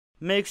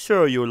Make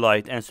sure you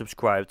liked and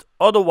subscribed,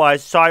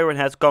 otherwise Siren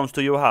Head comes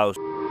to your house.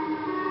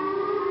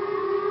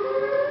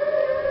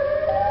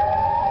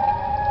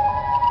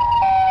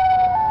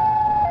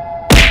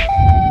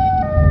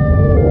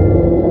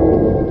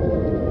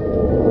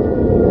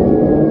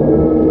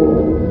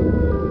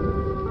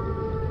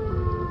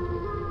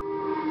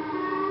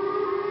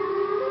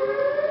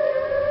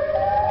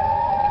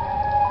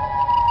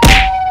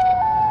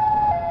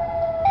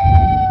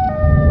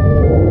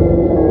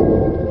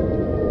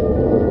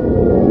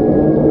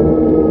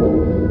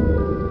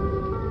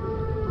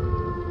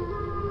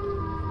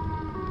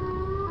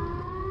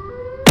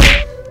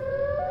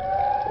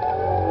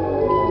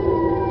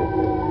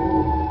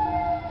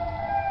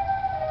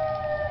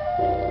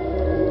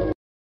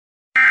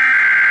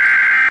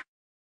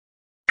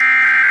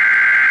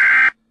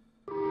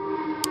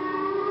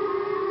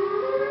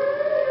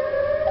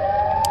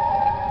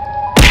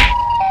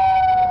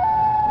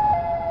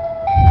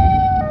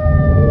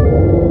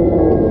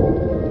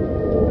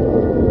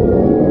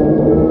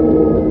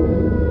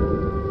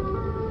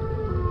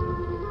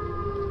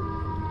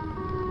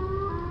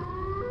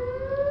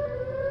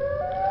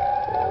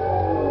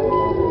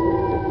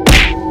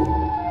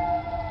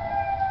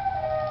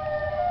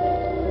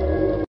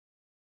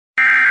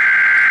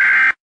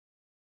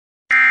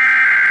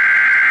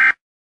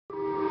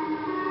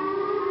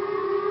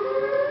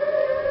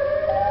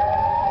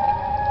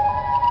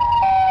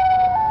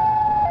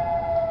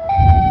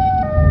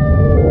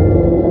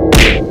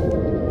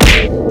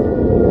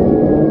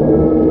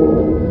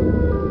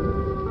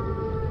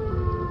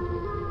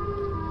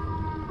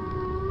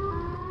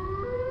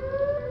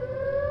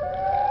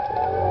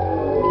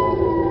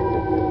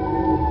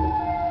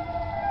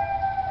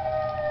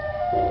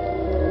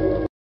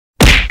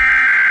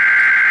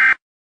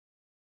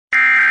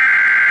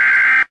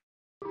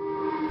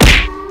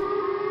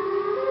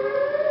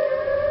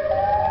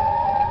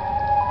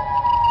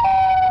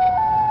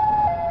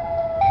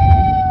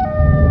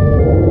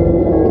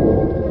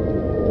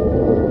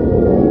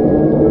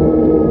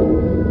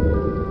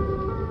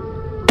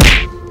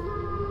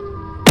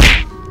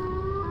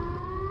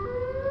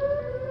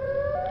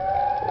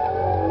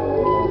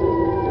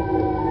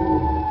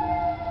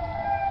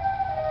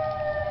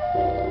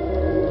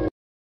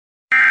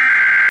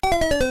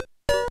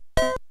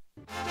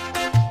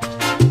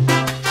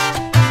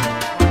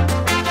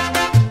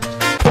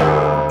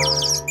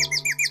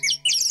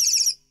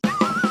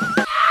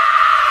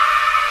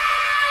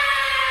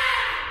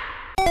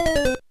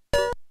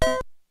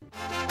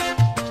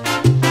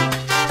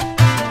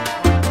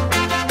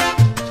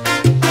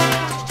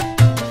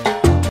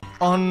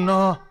 Oh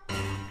no,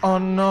 oh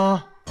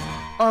no,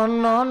 oh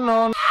no,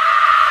 no.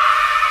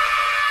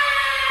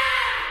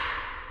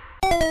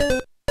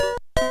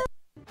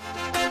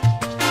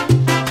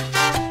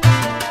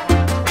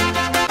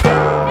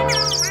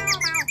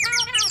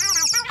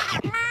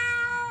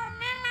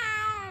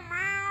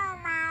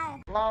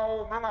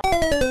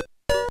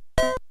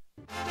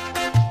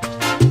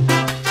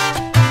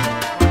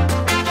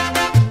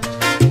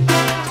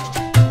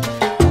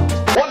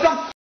 What the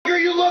f are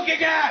you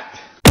looking at?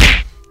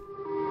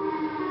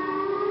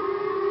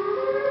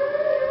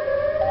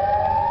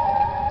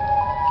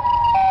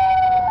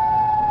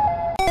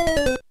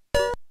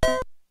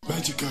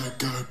 Magic guy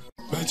guard,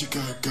 magic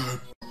guy guard,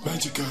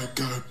 magic guy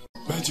guard,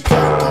 magic guy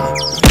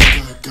guard, magic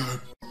guy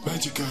guard,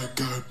 magic guy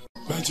guard,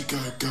 magic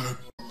guy guard,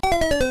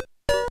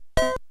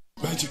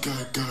 magic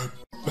guy guard,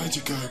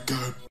 magic guy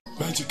guard,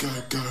 magic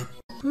guy guard.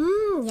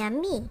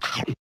 Yummy.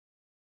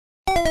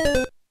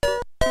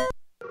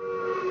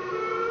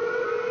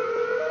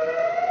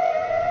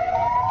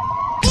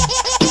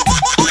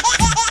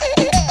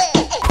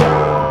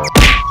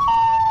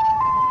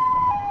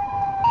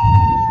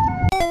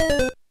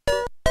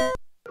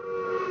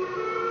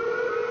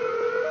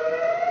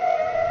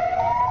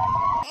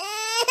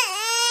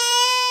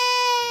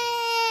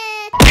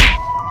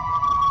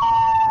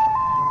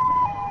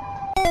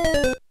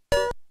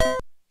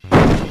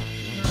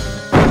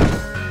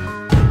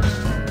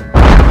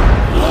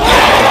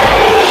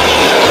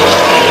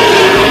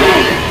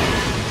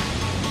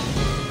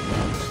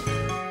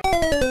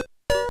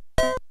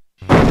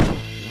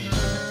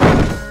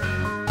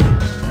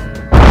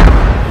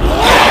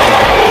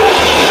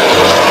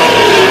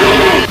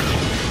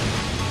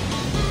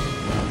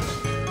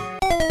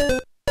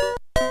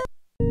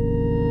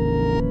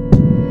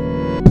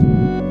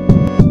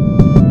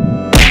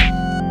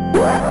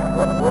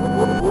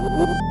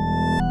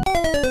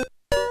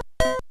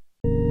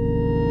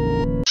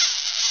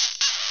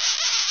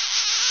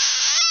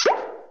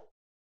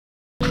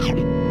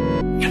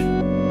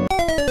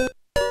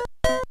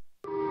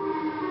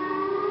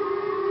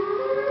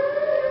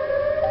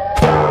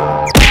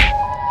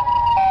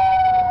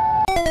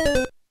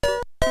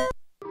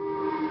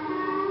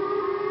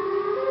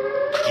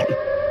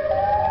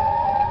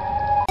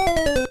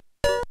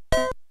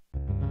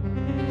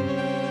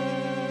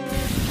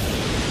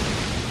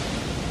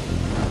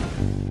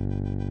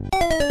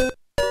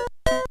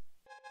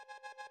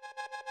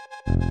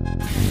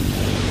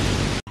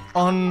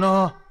 Oh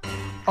no,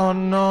 oh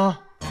no,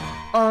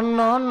 Oh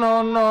no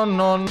no no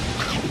no.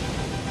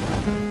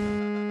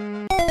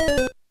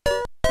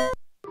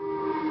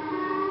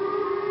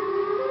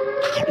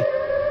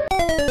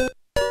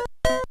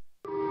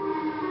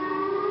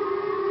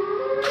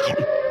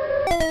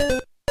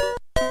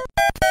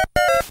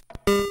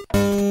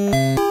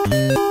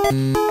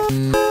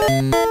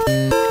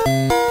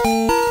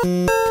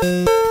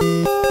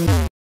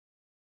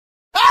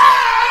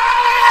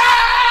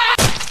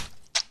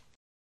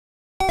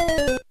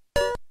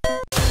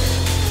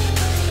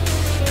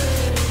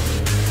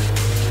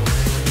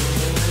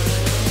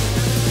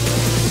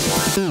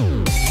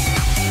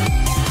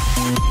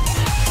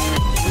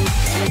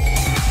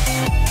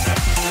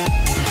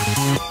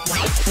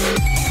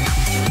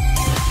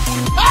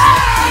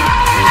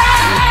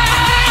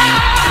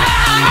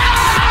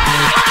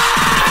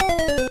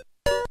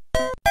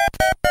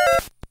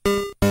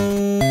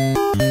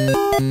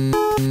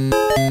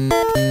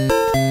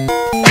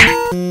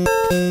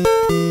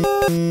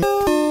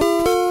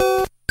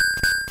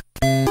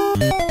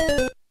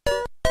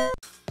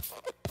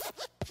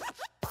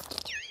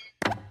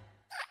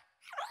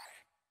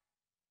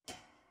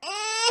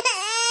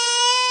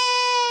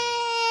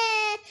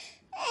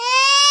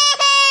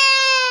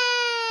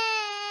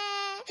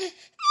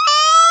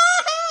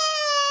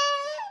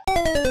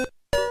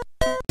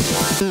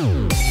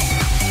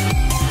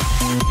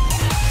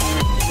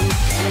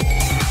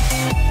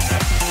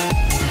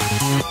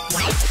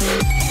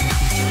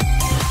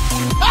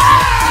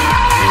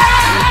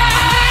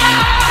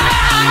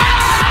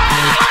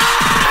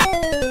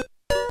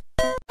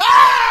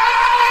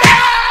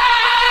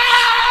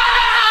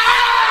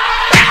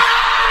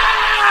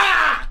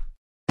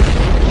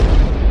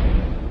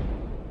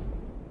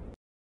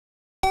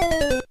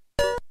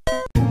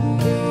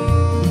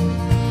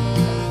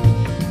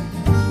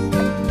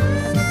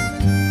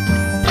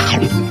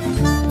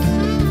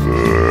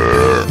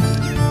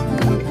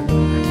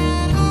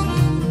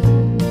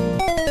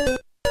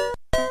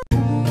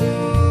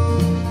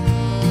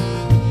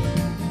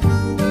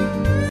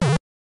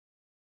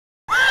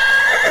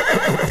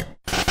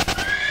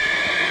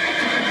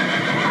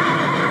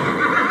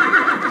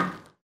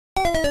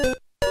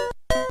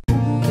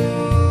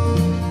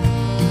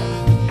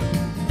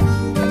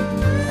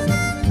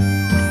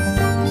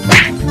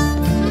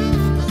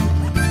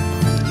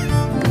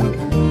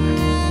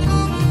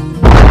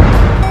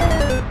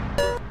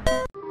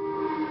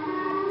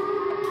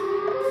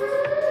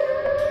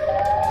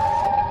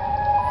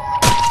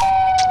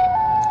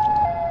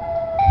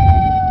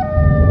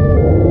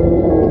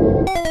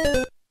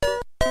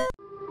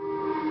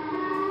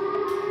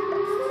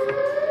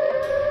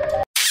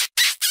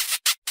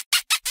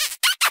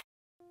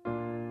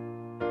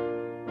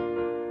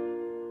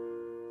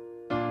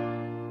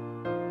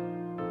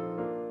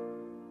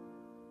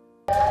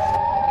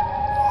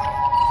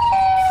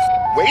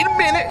 Wait a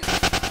minute.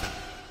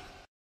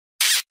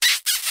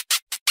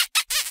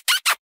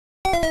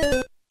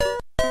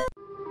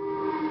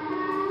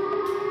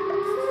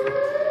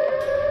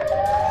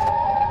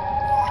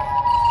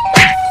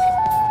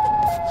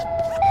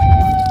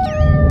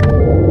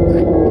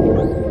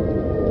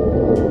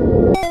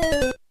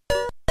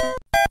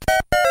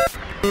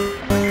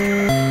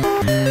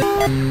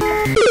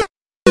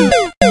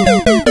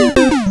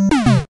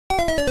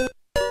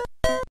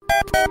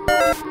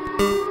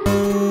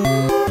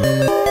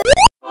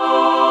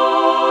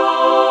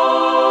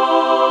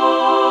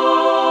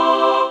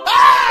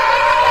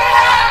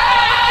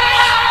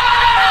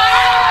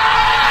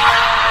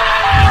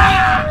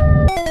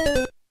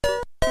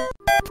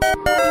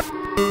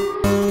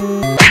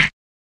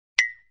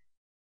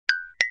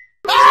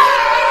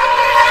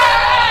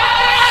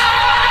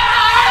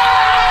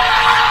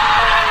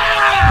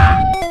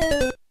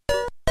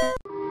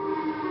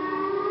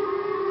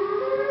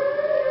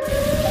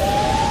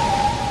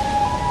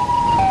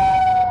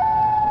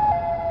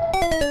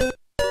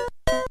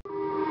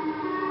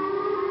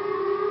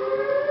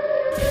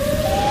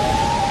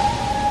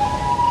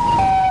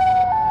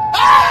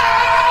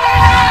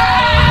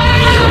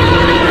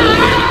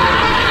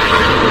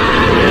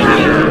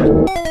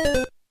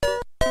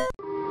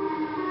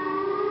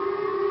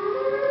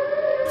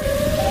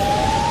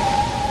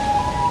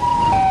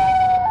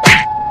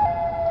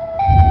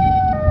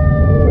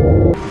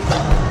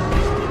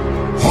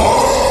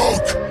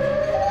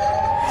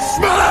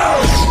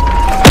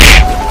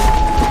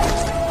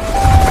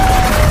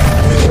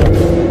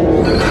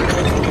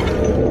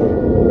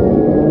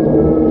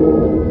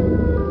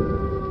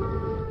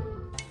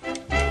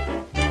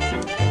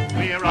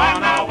 We're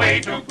on our way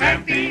to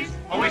Grampy's,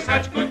 always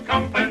such good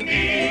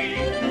company.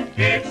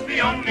 It's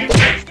the only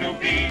place to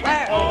be,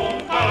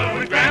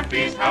 over at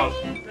Grampy's house.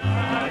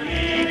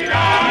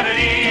 Da-dee-da-dee,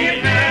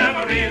 it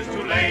never is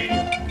too late.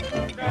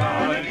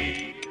 Da-dee.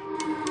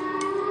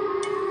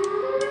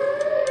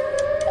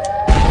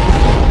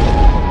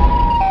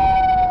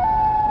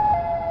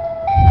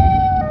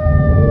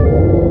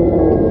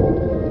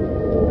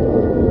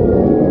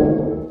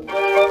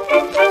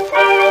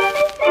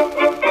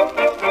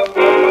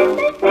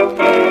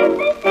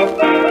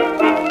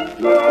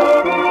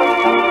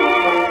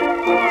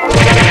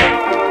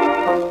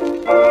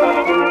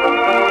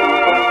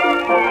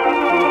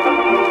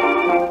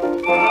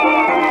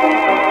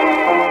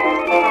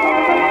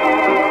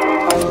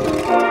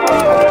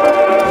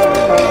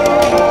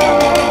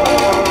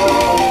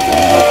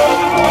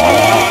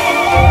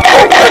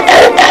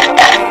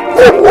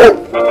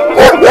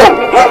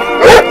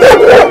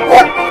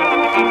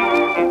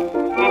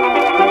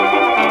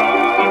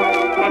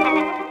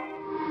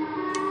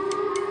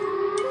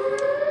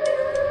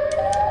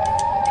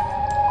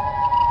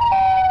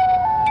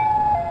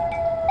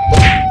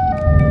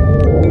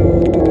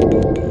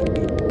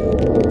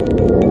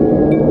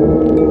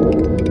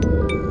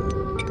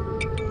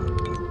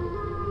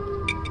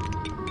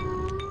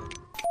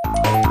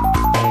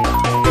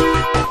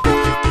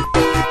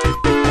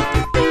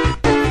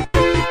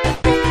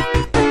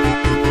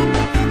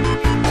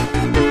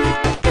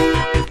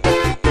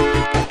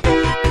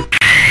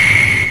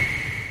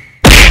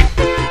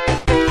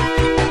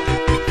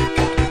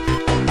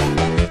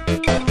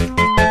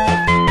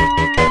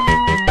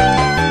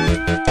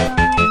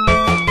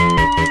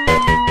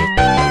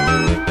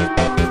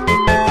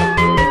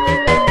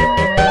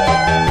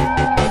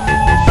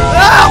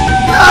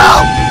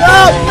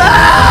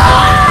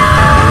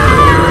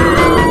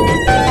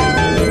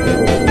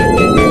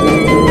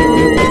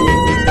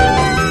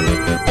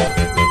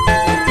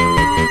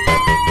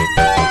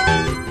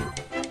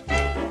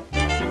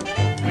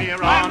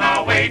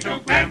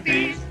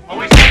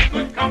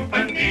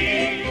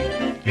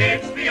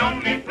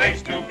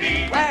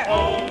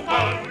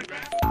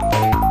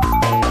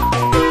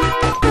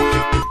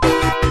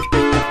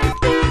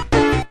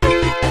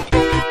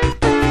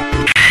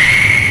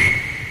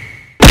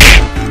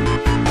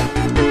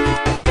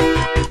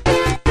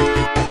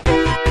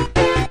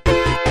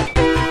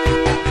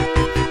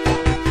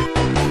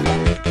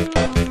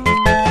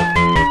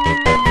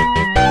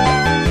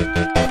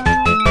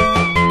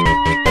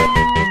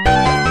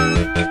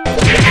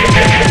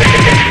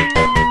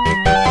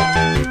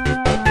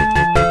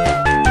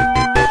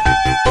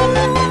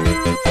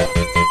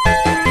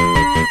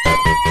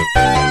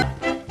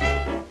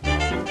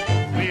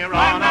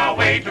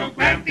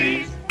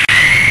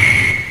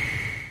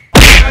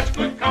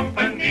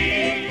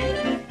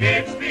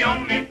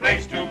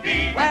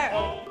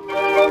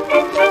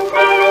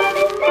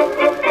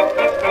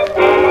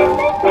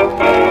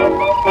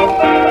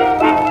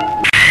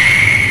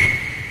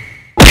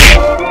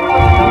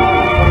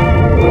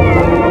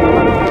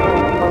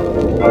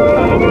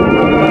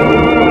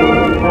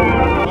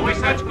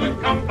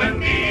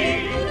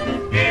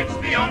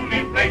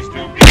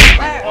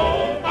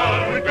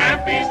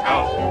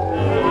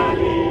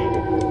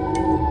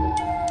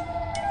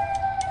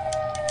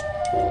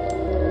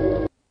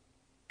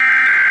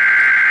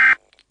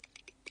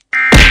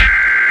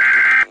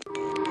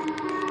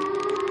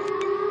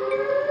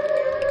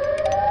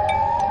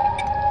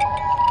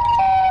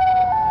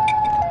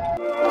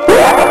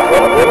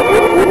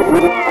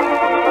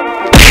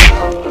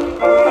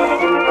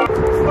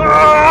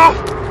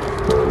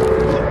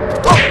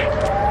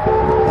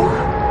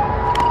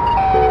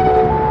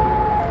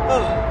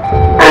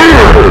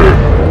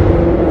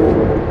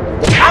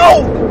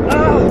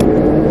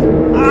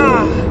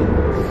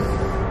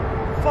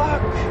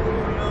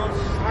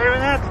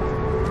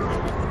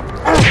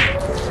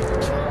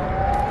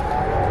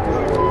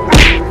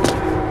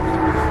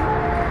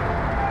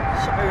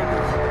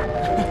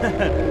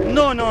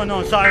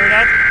 No,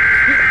 Sirenet.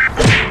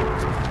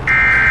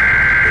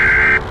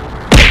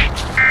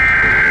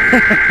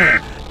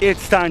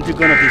 It's time to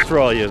gonna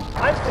destroy you.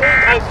 I think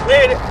I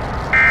cleared it.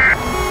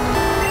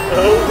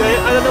 Okay,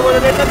 I don't know what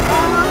it is.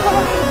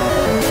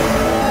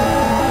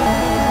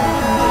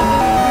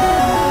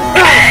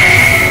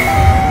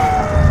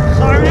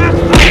 Sirenet!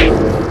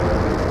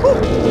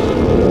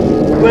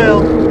 Well,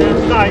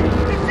 that's nice.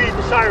 Defeat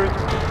the siren.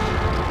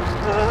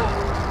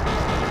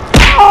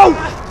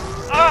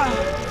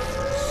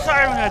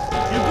 Sirenet,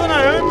 you gonna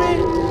hurt me?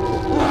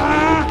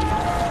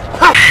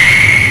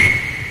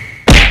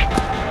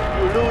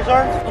 You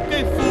loser.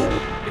 Okay, fool.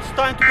 It's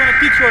time to gonna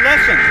teach you a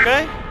lesson,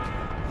 okay?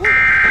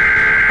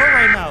 Go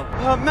right now.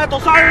 Metal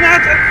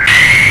Sirenet!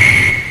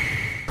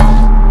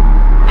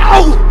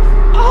 Ow!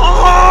 Ow!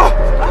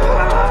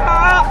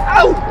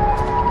 Ow!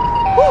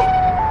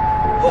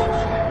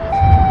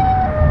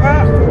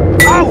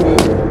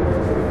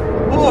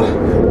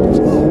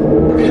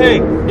 Okay,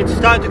 it's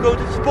time to go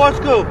to the sports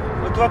school.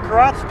 To a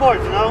karate sport,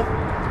 you know?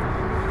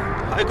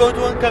 I go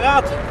to a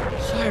karate.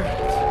 Sirenet.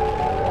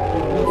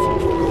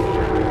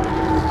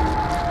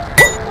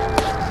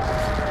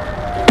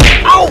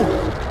 Ow!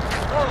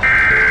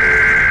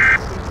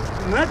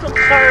 Metal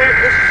Sirenet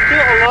is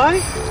still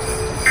alive?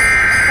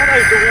 What are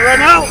you doing right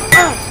now?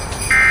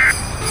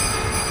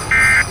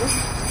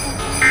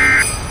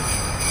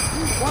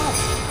 Wow,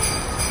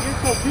 you're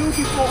so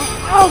beautiful.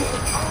 Ow!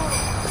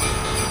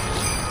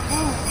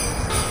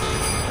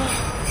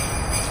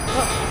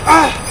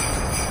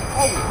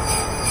 Oh,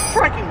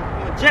 cracking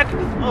my jacket.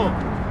 Oh.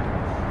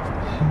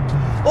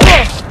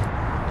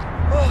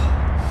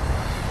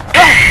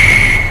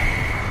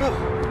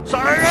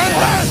 Sorry.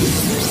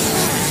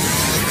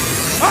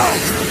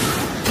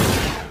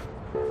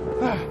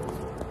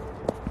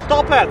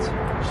 Stop it!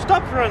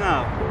 Stop right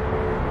now.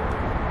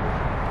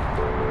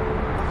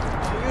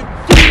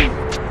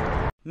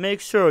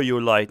 Make sure you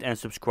liked and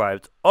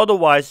subscribed,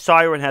 otherwise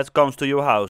Siren Head comes to your house.